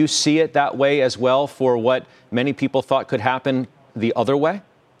 Do you see it that way as well for what many people thought could happen the other way?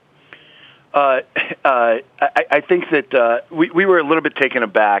 I think that we were a little bit taken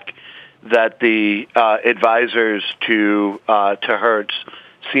aback that the advisors to Hertz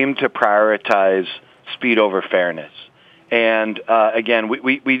seemed to prioritize speed over fairness. And again, we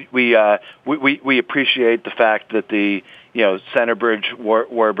appreciate the fact that the Centerbridge,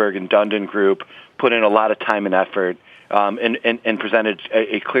 Warburg, and Dundon Group put in a lot of time and effort and presented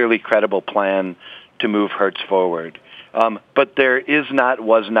a clearly credible plan to move Hertz forward. But there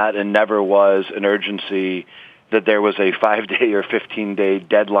was not, and never was an urgency that there was a 5-day or 15-day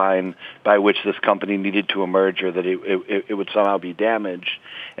deadline by which this company needed to emerge, or that it would somehow be damaged.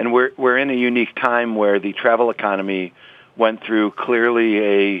 And we're in a unique time where the travel economy went through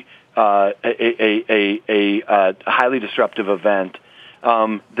clearly a highly disruptive event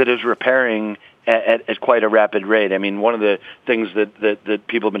that is repairing at quite a rapid rate. I mean, one of the things that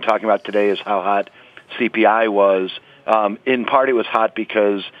people have been talking about today is how hot CPI was. In part, it was hot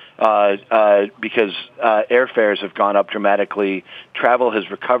because airfares have gone up dramatically, travel has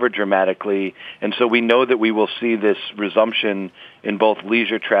recovered dramatically, and so we know that we will see this resumption in both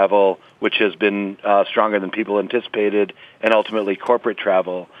leisure travel, which has been stronger than people anticipated, and ultimately corporate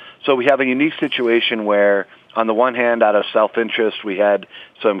travel. So we have a unique situation where, on the one hand, out of self-interest, we had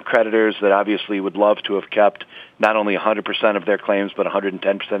some creditors that obviously would love to have kept not only 100% of their claims, but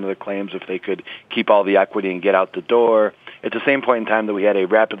 110% of their claims if they could keep all the equity and get out the door. At the same point in time that we had a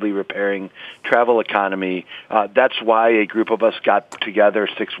rapidly repairing travel economy, that's why a group of us got together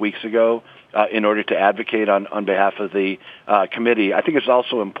 6 weeks ago in order to advocate on behalf of the committee. I think it's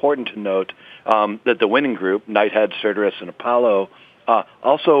also important to note that the winning group, Knighthead, Cerberus, and Apollo,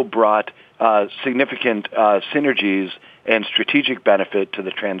 also brought significant synergies and strategic benefit to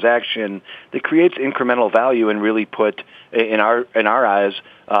the transaction that creates incremental value and really put, in our eyes,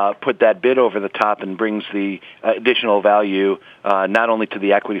 put that bid over the top and brings the additional value not only to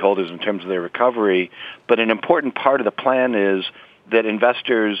the equity holders in terms of their recovery, but an important part of the plan is that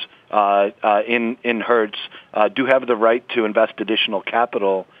investors in Hertz do have the right to invest additional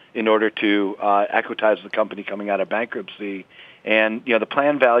capital in order to equitize the company coming out of bankruptcy. And, the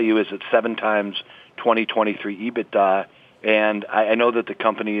plan value is at 7 times 2023 EBITDA. And I know that the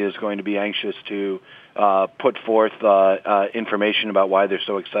company is going to be anxious to put forth information about why they're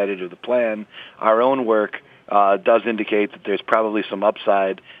so excited with the plan. Our own work does indicate that there's probably some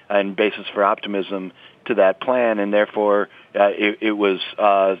upside and basis for optimism to that plan, and therefore it was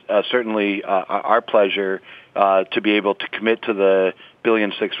certainly our pleasure to be able to commit to the $1.6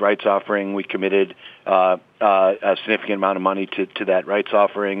 billion rights offering. We committed a significant amount of money to that rights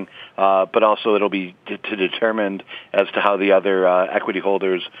offering, but also it'll be determined as to how the other equity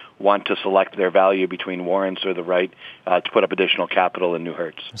holders want to select their value between warrants or the right to put up additional capital in New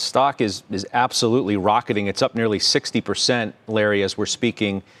Hertz. Stock is absolutely rocketing. It's up nearly 60%, Larry, as we're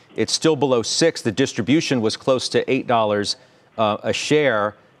speaking. It's still below $6. The distribution was close to $8 a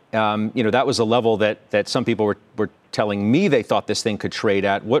share. That was a level that some people were telling me they thought this thing could trade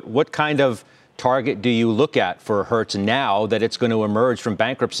at. What kind of target do you look at for Hertz now that it's going to emerge from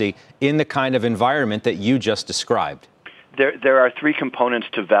bankruptcy in the kind of environment that you just described? There are 3 components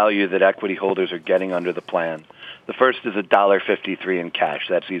to value that equity holders are getting under the plan. The first is $1.53 in cash.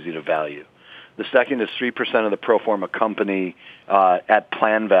 That's easy to value. The second is 3% of the pro forma company at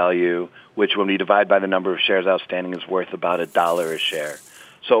plan value, which when we divide by the number of shares outstanding is worth about $1 a share.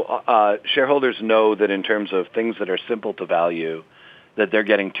 So shareholders know that in terms of things that are simple to value, that they're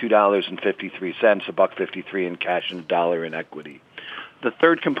getting $2.53, $1.53 in cash and $1 in equity. The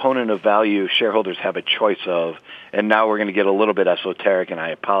third component of value shareholders have a choice of, and now we're going to get a little bit esoteric, and I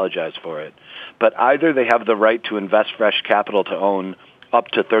apologize for it, but either they have the right to invest fresh capital to own up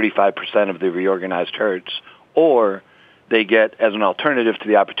to 35% of the reorganized Hertz, or they get, as an alternative to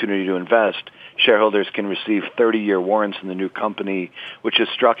the opportunity to invest, shareholders can receive 30-year warrants in the new company, which is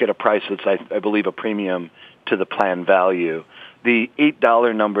struck at a price that's, I believe, a premium to the plan value. The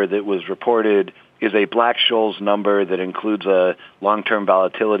 $8 number that was reported is a Black-Scholes number that includes a long-term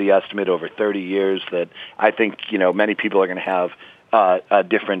volatility estimate over 30 years that I think, many people are going to have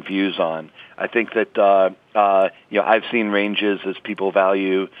different views on. I think that I've seen ranges as people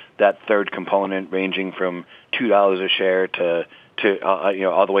value that third component ranging from $2 a share to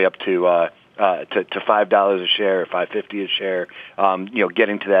all the way up to $5 a share or $5.50 a share.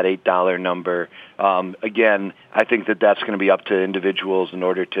 Getting to that $8 number. Again, I think that that's going to be up to individuals in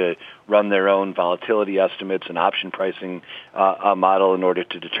order to run their own volatility estimates and option pricing model in order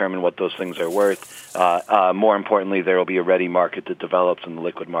to determine what those things are worth. More importantly, there will be a ready market that develops, and the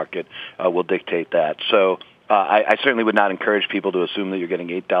liquid market will dictate that. So I certainly would not encourage people to assume that you're getting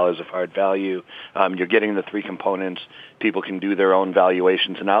 $8 of hard value. You're getting the 3 components. People can do their own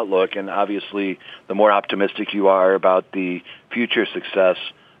valuations and outlook, and obviously the more optimistic you are about the future success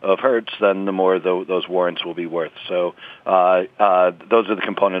of Hertz, then the more those warrants will be worth. So those are the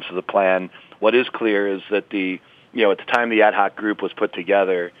components of the plan. What is clear is that at the time the ad hoc group was put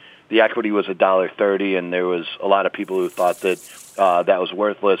together, the equity was $1.30, and there was a lot of people who thought that that was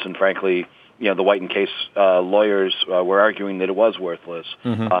worthless, and frankly, the White and Case lawyers were arguing that it was worthless,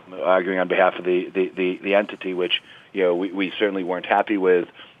 arguing on behalf of the entity, which we certainly weren't happy with.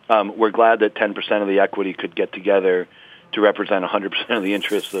 we're glad that 10% of the equity could get together to represent 100% of the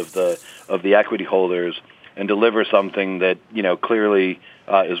interests of the equity holders and deliver something that, clearly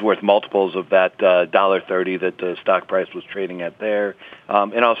is worth multiples of that $1.30 that the stock price was trading at there,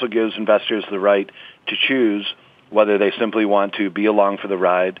 and also gives investors the right to choose whether they simply want to be along for the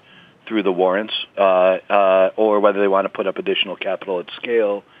ride through the warrants or whether they want to put up additional capital at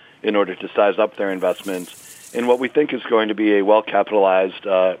scale in order to size up their investments in what we think is going to be a well-capitalized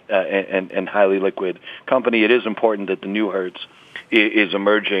and highly liquid company. It is important that the new Hertz is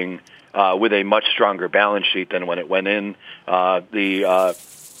emerging with a much stronger balance sheet than when it went in. The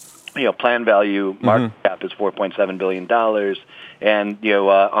plan value market cap is $4.7 billion. And,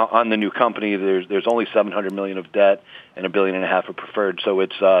 on the new company, there's only $700 million of debt and $1.5 billion of preferred. So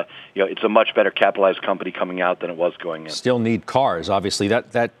it's a much better capitalized company coming out than it was going in. Still need cars. Obviously,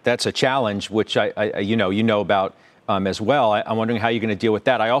 that's a challenge, which you know about as well. I'm wondering how you're going to deal with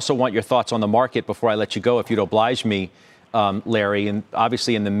that. I also want your thoughts on the market before I let you go, if you'd oblige me, Larry. And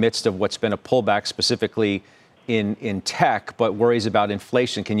obviously, in the midst of what's been a pullback, specifically in tech, but worries about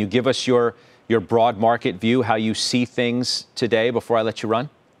inflation, can you give us your broad market view, how you see things today before I let you run?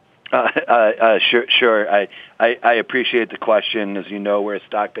 Sure. I appreciate the question. As you know, we're a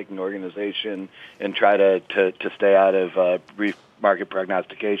stock picking organization and try to stay out of brief market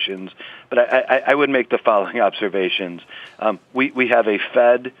prognostications. But I would make the following observations. We have a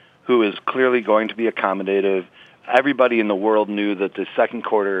Fed who is clearly going to be accommodative. Everybody in the world knew that the second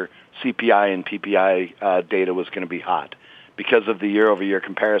quarter CPI and PPI data was going to be hot because of the year-over-year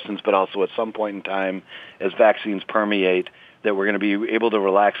comparisons, but also at some point in time, as vaccines permeate, that we're going to be able to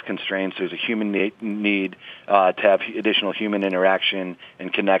relax constraints. There's a human need to have additional human interaction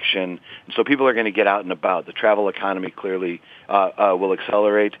and connection. And so people are going to get out and about. The travel economy clearly will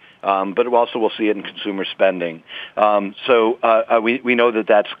accelerate, but also we'll see it in consumer spending. So we know that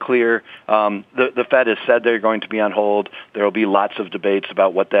that's clear. The Fed has said they're going to be on hold. There will be lots of debates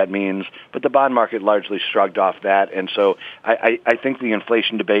about what that means, but the bond market largely shrugged off that. And so I think the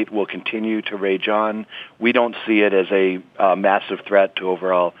inflation debate will continue to rage on. We don't see it as a massive threat to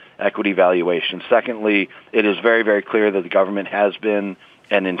overall equity valuation. Secondly, it is very, very clear that the government has been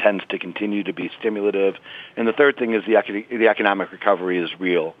and intends to continue to be stimulative. And the third thing is the economic recovery is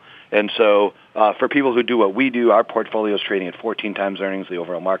real. And so for people who do what we do, our portfolio is trading at 14 times earnings. The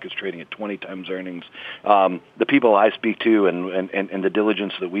overall market's trading at 20 times earnings. The people I speak to and the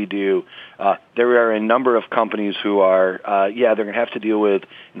diligence that we do, there are a number of companies who are, they're going to have to deal with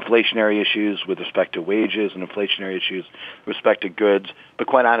inflationary issues with respect to wages and inflationary issues with respect to goods. But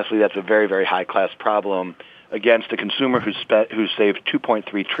quite honestly, that's a very, very high-class problem against a consumer who saved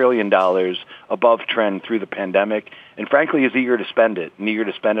 $2.3 trillion above trend through the pandemic, and frankly is eager to spend it,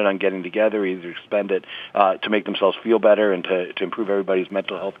 on getting together, eager to spend it to make themselves feel better and to improve everybody's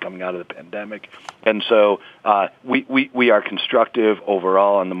mental health coming out of the pandemic. And so we are constructive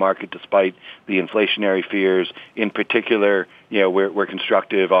overall on the market despite the inflationary fears. In particular, we're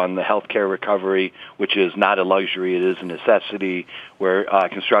constructive on the healthcare recovery, which is not a luxury, it is a necessity. We're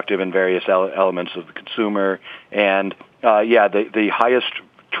constructive in various elements of the consumer. And the highest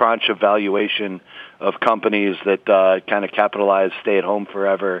tranche of valuation of companies that kind of capitalize stay at home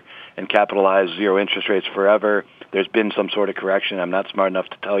forever and capitalize zero interest rates forever. There's been some sort of correction. I'm not smart enough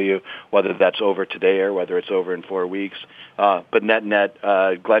to tell you whether that's over today or whether it's over in 4 weeks. But net,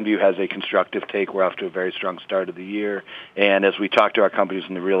 Glenview has a constructive take. We're off to a very strong start of the year. And as we talk to our companies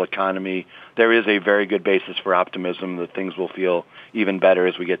in the real economy, there is a very good basis for optimism that things will feel even better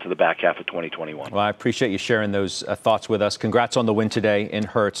as we get to the back half of 2021. Well, I appreciate you sharing those thoughts with us. Congrats on the win today in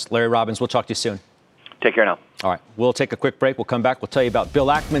Hertz. Larry Robbins, we'll talk to you soon. Take care now. All right. We'll take a quick break. We'll come back. We'll tell you about Bill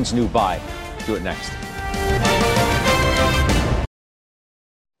Ackman's new buy. Do it next.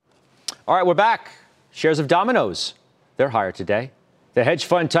 All right, we're back. Shares of Domino's, they're higher today. The hedge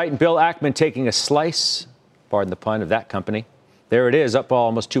fund titan Bill Ackman taking a slice, pardon the pun, of that company. There it is, up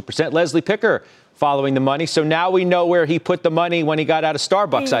almost 2%. Leslie Picker following the money. So now we know where he put the money when he got out of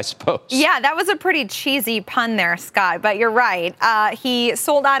Starbucks, I suppose. Yeah, that was a pretty cheesy pun there, Scott, but you're right. He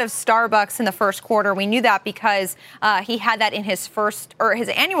sold out of Starbucks in the first quarter. We knew that because he had that in his his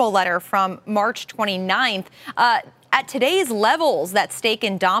annual letter from March 29th. At today's levels, that stake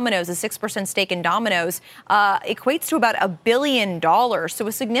in Domino's, a 6% stake in Domino's, equates to about $1 billion. So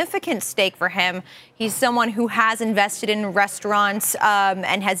a significant stake for him. He's someone who has invested in restaurants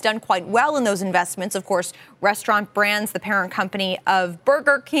and has done quite well in those investments. Of course, Restaurant Brands, the parent company of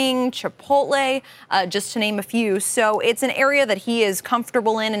Burger King, Chipotle, just to name a few. So it's an area that he is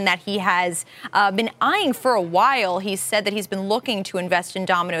comfortable in and that he has been eyeing for a while. He said that he's been looking to invest in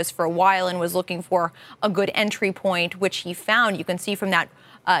Domino's for a while and was looking for a good entry point, which he found. You can see from that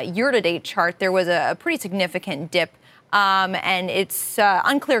year-to-date chart, there was a pretty significant dip. And it's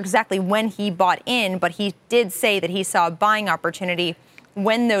unclear exactly when he bought in, but he did say that he saw a buying opportunity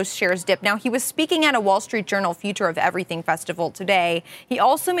when those shares dipped. Now, he was speaking at a Wall Street Journal Future of Everything Festival today. He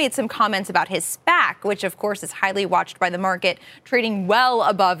also made some comments about his SPAC, which, of course, is highly watched by the market, trading well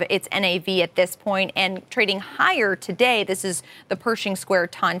above its NAV at this point and trading higher today. This is the Pershing Square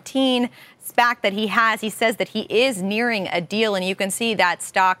Tontine SPAC that he has. He says that he is nearing a deal, and you can see that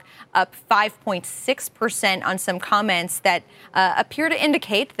stock up 5.6% on some comments that appear to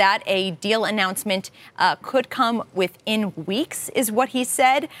indicate that a deal announcement could come within weeks, is what he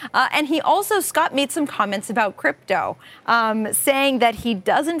said. And he also, Scott, made some comments about crypto, saying that he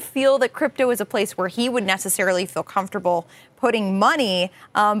doesn't feel that crypto is a place where he would necessarily feel comfortable putting money,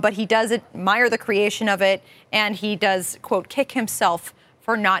 but he does admire the creation of it, and he does, quote, kick himself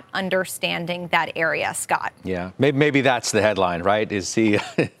for not understanding that area, Scott. Yeah, maybe that's the headline, right? Is he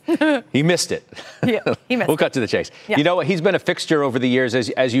he missed it? Yeah, he missed We'll cut to the chase. Yeah. You know what? He's been a fixture over the years,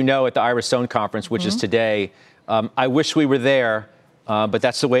 as you know, at the Ira Stone Conference, which is today. I wish we were there. But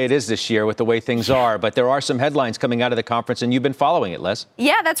that's the way it is this year with the way things are. But there are some headlines coming out of the conference, and you've been following it, Les.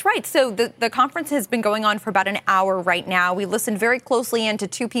 Yeah, that's right. So the conference has been going on for about an hour right now. We listened very closely into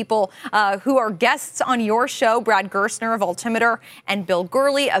two people who are guests on your show, Brad Gerstner of Altimeter and Bill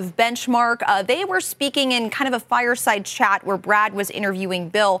Gurley of Benchmark. They were speaking in kind of a fireside chat where Brad was interviewing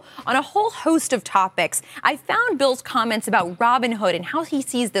Bill on a whole host of topics. I found Bill's comments about Robinhood and how he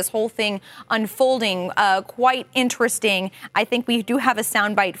sees this whole thing unfolding quite interesting. I think we do have a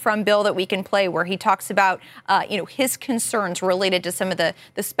soundbite from Bill that we can play where he talks about, his concerns related to some of the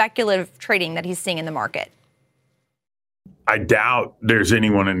speculative trading that he's seeing in the market. I doubt there's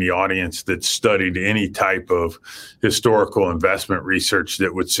anyone in the audience that's studied any type of historical investment research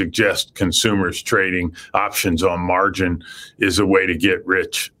that would suggest consumers trading options on margin is a way to get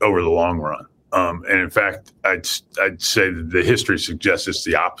rich over the long run. And in fact, I'd say that the history suggests it's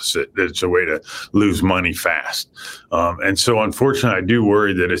the opposite, that it's a way to lose money fast. And so, unfortunately, I do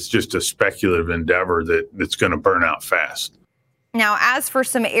worry that it's just a speculative endeavor that's going to burn out fast. Now, as for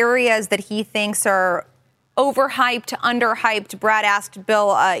some areas that he thinks are overhyped, underhyped, Brad asked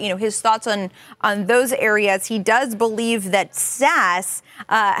Bill, his thoughts on those areas. He does believe that SaaS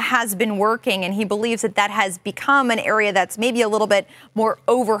has been working, and he believes that has become an area that's maybe a little bit more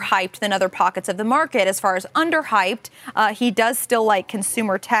overhyped than other pockets of the market. As far as underhyped, he does still like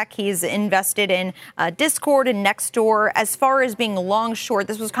consumer tech. He's invested in Discord and Nextdoor. As far as being long short,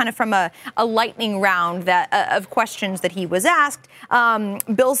 this was kind of from a lightning round of questions that he was asked.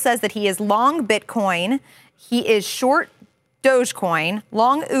 Bill says that he is long Bitcoin. He is short Dogecoin,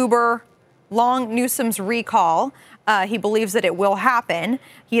 long Uber, long Newsom's recall. He believes that it will happen.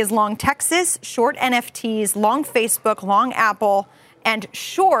 He is long Texas, short NFTs, long Facebook, long Apple, and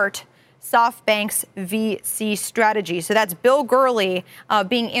short SoftBank's VC strategy. So that's Bill Gurley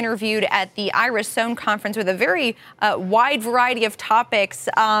being interviewed at the Ira Stone Conference with a very wide variety of topics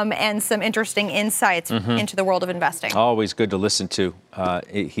and some interesting insights into the world of investing. Always good to listen to.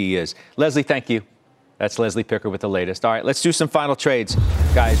 He is. Leslie, thank you. That's Leslie Picker with the latest. All right, let's do some final trades,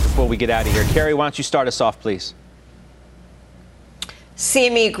 guys, before we get out of here. Carrie, why don't you start us off, please?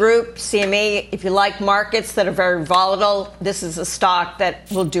 CME Group, CME, if you like markets that are very volatile, this is a stock that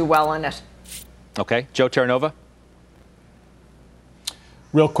will do well in it. Okay. Joe Terranova?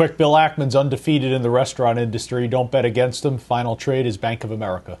 Real quick, Bill Ackman's undefeated in the restaurant industry. Don't bet against him. Final trade is Bank of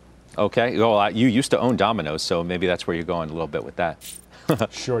America. Okay. Well, you used to own Domino's, so maybe that's where you're going a little bit with that.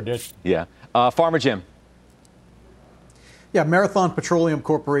 Sure did. Yeah. Farmer Jim? Yeah, Marathon Petroleum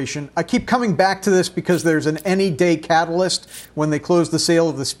Corporation. I keep coming back to this because there's an any day catalyst when they close the sale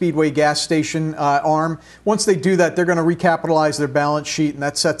of the Speedway gas station arm. Once they do that, they're going to recapitalize their balance sheet, and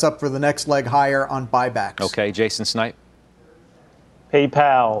that sets up for the next leg higher on buybacks. Okay, Jason Snipe.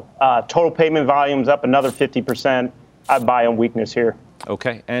 PayPal, total payment volume's up another 50%. I'd buy on weakness here.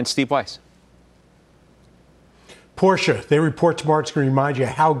 Okay, and Steve Weiss. Porsche, they report tomorrow. It's going to remind you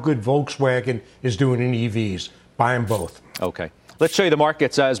how good Volkswagen is doing in EVs. Buy them both. Okay. Let's show you the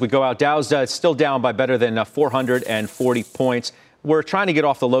markets as we go out. Dow's still down by better than 440 points. We're trying to get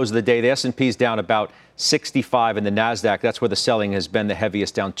off the lows of the day. The S&P is down about 65, and the NASDAQ, that's where the selling has been the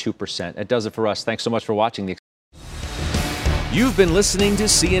heaviest, down 2%. That does it for us. Thanks so much for watching. You've been listening to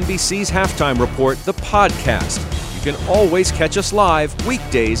CNBC's Halftime Report, the podcast. You can always catch us live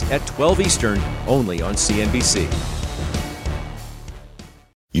weekdays at 12 Eastern, only on CNBC.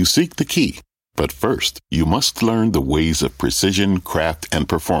 You seek the key, but first, you must learn the ways of precision, craft, and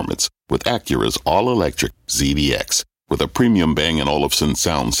performance with Acura's all-electric ZDX. with a premium Bang & Olufsen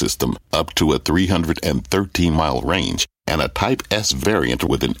sound system up to a 313-mile range and a Type S variant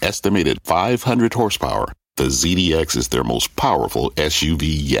with an estimated 500 horsepower, the ZDX is their most powerful SUV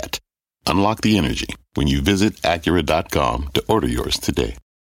yet. Unlock the energy when you visit Acura.com to order yours today.